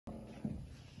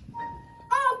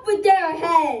off with their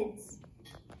heads.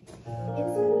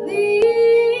 It's the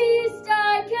least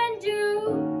I can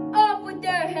do. Off with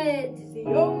their heads is the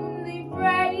only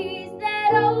phrase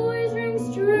that always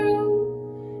rings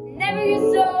true. Never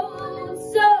gets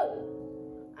old, so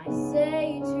I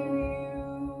say to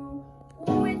you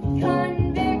with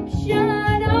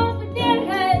conviction, off with their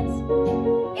heads.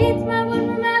 It's my one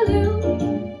for my Lou.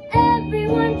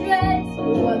 Everyone dreads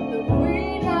what the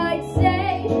free might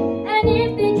say, and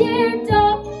if they dare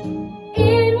talk,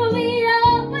 it will be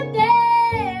up with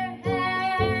their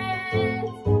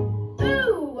heads.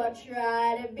 Ooh, I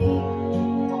try to be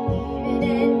even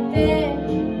and fair,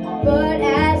 but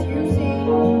as you see,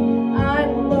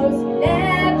 I'm most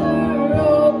never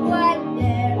all quite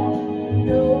there.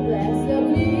 Noblesse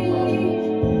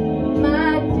oblige,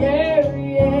 my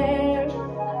derriere.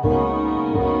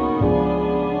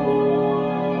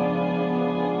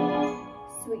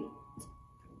 Sweet.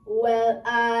 Well,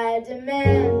 I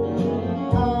demand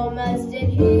all must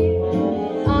adhere.